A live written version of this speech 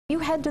You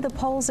head to the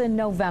polls in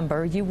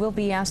November. You will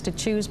be asked to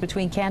choose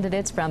between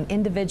candidates from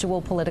individual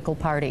political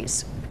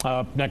parties.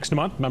 Next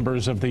month,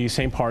 members of the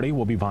same party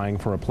will be vying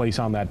for a place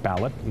on that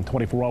ballot. And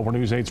 24-Hour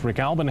News 8's Rick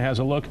Albin has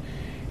a look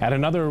at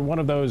another one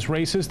of those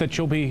races that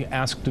you'll be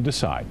asked to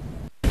decide.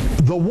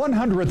 The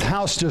 100th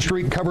House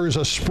District covers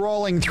a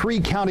sprawling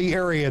three-county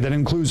area that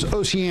includes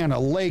Oceana,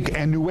 Lake,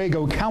 and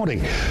Newaygo County.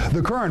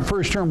 The current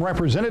first-term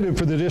representative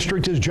for the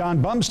district is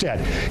John Bumstead.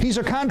 He's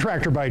a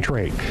contractor by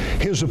trade.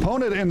 His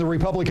opponent in the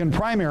Republican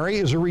primary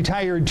is a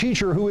retired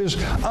teacher who is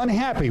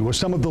unhappy with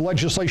some of the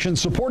legislation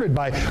supported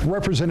by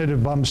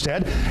Representative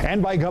Bumstead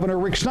and by Governor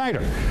Rick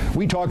Snyder.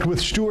 We talked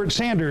with Stuart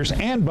Sanders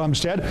and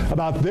Bumstead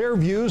about their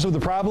views of the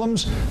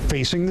problems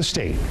facing the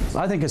state.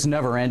 I think it's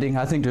never-ending.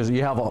 I think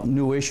you have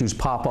new issues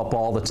pop up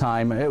all the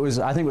time. I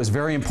think it was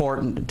very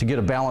important to get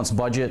a balanced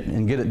budget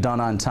and get it done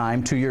on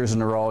time. 2 years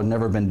in a row, had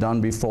never been done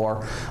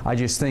before. I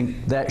just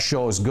think that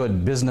shows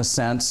good business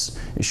sense.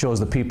 It shows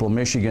the people of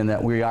Michigan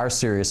that we are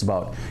serious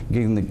about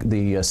getting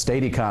the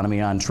state economy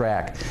on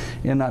track.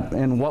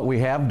 And what we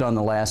have done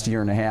the last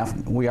year and a half,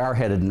 we are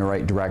headed in the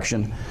right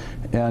direction.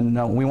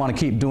 And we want to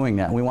keep doing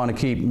that. We want to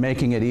keep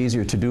making it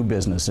easier to do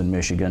business in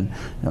Michigan.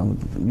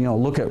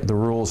 Look at the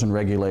rules and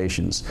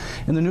regulations.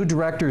 And the new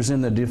directors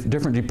in the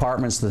different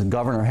departments the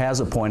governor has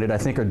appointed, I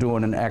think, are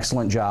doing an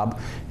excellent job.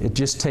 It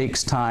just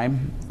takes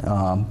time.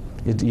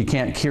 You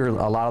can't cure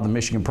a lot of the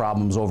Michigan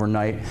problems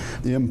overnight.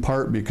 In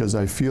part because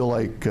I feel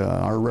like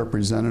our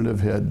representative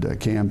had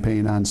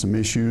campaigned on some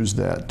issues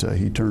that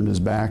he turned his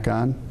back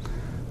on.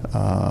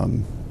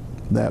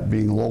 That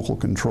being local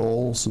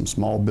control, some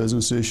small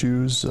business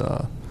issues,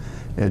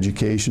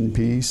 education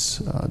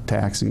piece,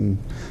 taxing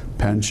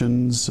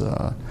pensions.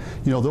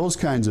 Those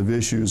kinds of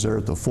issues are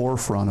at the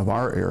forefront of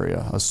our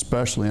area,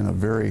 especially in a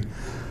very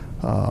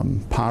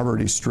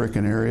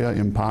poverty-stricken area,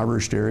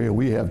 impoverished area.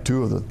 We have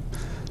two of the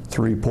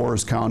three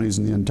poorest counties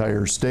in the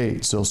entire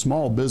state. So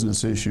small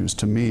business issues,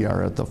 to me,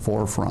 are at the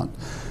forefront.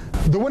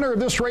 The winner of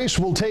this race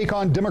will take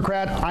on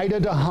Democrat Ida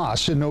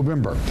DeHaas in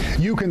November.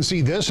 You can see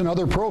this and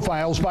other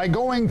profiles by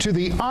going to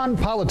the On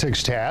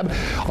Politics tab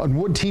on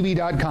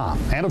woodtv.com.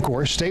 And of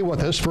course, stay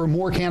with us for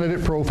more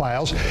candidate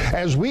profiles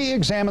as we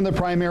examine the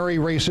primary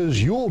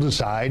races you'll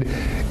decide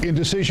in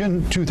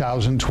Decision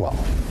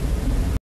 2012.